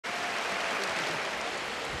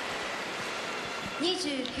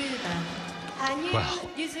Well,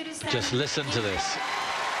 just listen to this.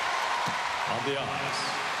 On the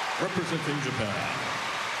ice, representing Japan,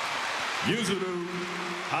 Yuzuru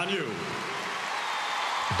Hanyu.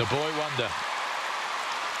 The boy wonder.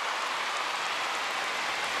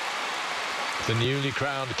 The newly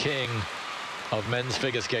crowned king of men's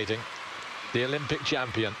figure skating, the Olympic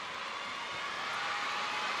champion.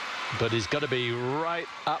 But he's got to be right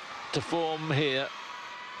up to form here.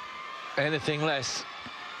 Anything less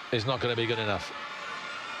is not going to be good enough.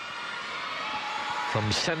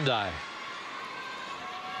 From Sendai,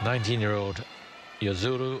 19-year-old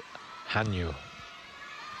Yuzuru Hanyu.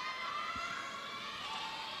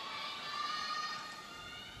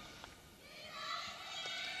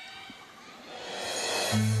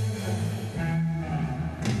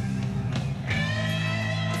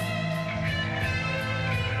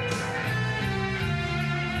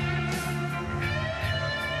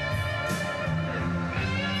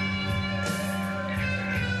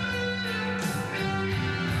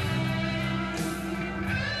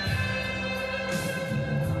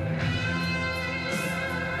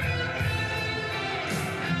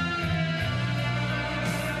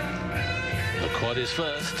 Quad is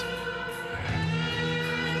first.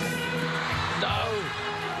 No!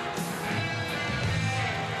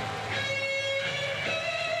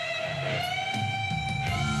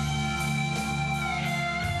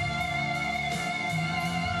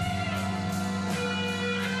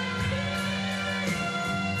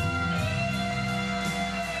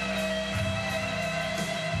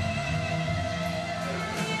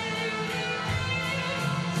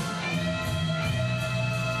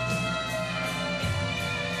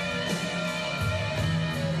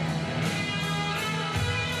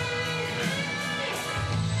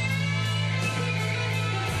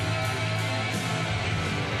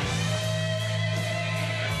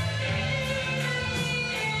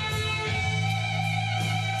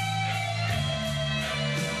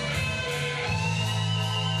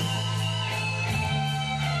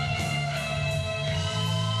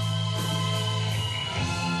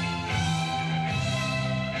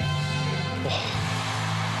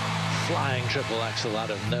 Flying triple axel out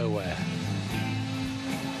of nowhere.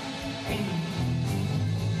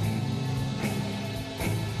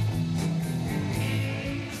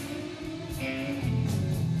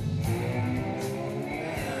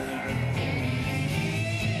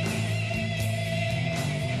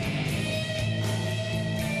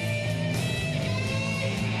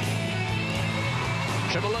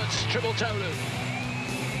 Triple Lutz, triple toe loop.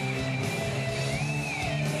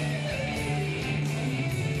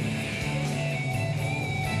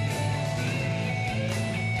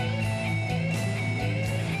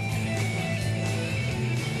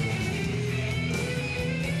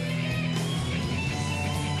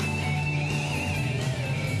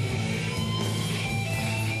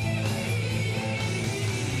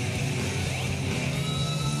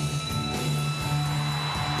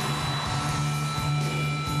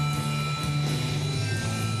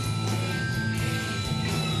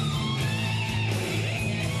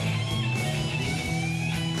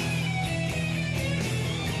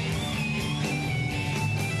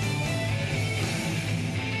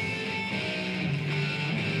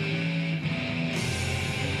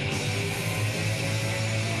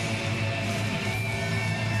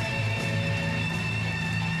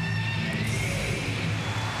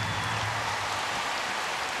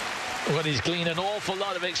 Well, he's gleaned an awful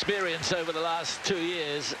lot of experience over the last 2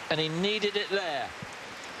 years, and he needed it there.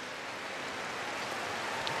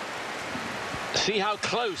 See how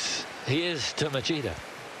close he is to Machida.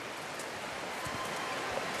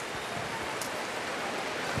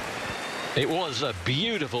 It was a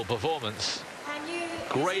beautiful performance.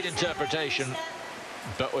 Great interpretation,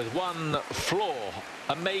 but with one flaw,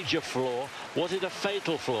 a major flaw. Was it a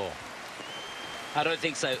fatal flaw? I don't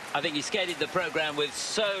think so. I think he skated the program with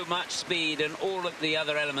so much speed, and all of the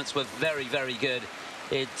other elements were very, very good.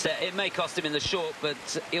 It may cost him in the short, but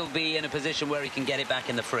he'll be in a position where he can get it back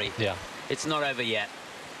in the free. Yeah. It's not over yet.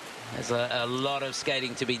 There's a lot of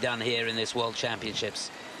skating to be done here in this World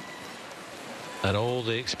Championships. And all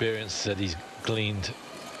the experience that he's gleaned,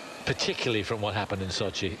 particularly from what happened in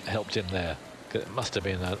Sochi, helped him there. It must have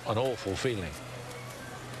been an awful feeling.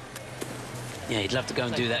 Yeah, he'd love to go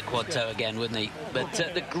and do that quad toe again, wouldn't he? But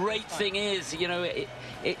the great thing is, you know, it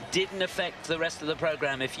didn't affect the rest of the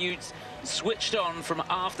program. If you'd switched on from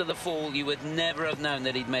after the fall, you would never have known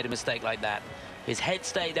that he'd made a mistake like that. His head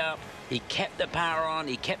stayed up, he kept the power on,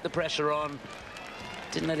 he kept the pressure on,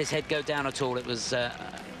 didn't let his head go down at all. It was a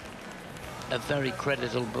very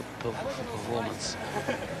creditable performance.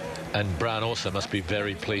 And Brown also must be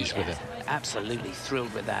very pleased with him. Absolutely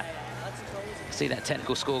thrilled with that. See that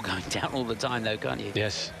technical score going down all the time, though, can't you?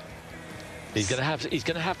 Yes. He's going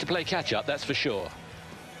to have to play catch-up, that's for sure.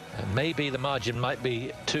 And maybe the margin might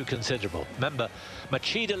be too considerable. Remember,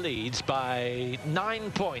 Machida leads by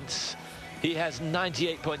 9 points. He has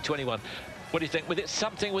 98.21. What do you think? With it,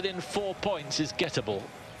 something within 4 points is gettable.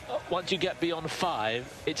 Once you get beyond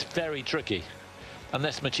 5, it's very tricky.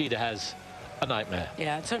 Unless Machida has a nightmare.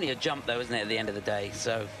 Yeah, it's only a jump, though, isn't it, at the end of the day?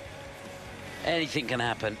 So anything can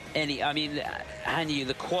happen. I mean, Hanyu,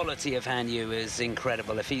 the quality of Hanyu is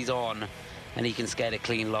incredible. If he's on and he can skate a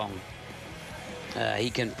clean long, he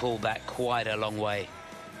can pull back quite a long way.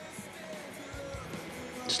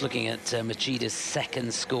 Just looking at Machida's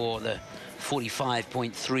second score, the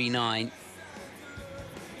 45.39.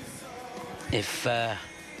 If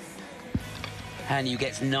Hanyu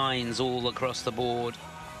gets 9s all across the board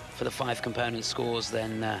for the 5 component scores,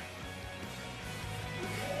 then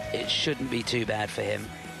it shouldn't be too bad for him.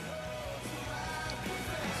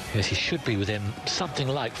 Yes, he should be within something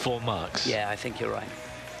like 4 marks. Yeah, I think you're right.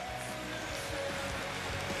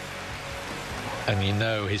 And you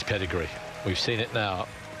know his pedigree. We've seen it now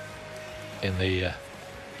in the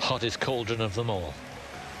hottest cauldron of them all.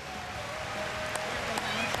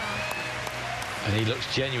 And he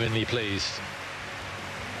looks genuinely pleased.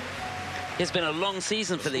 It's been a long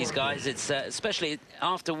season for these guys. It's especially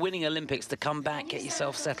after winning Olympics, to come back, get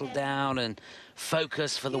yourself settled down and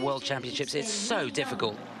focus for the World Championships. It's so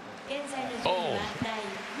difficult. Oh,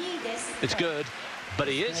 it's good, but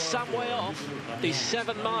he is some way off. He's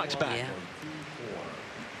 7 marks back. Yeah.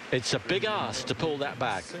 It's a big ask to pull that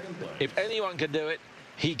back. If anyone can do it,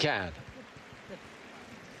 he can.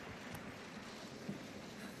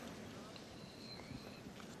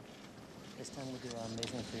 This time we do our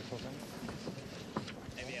amazing free program.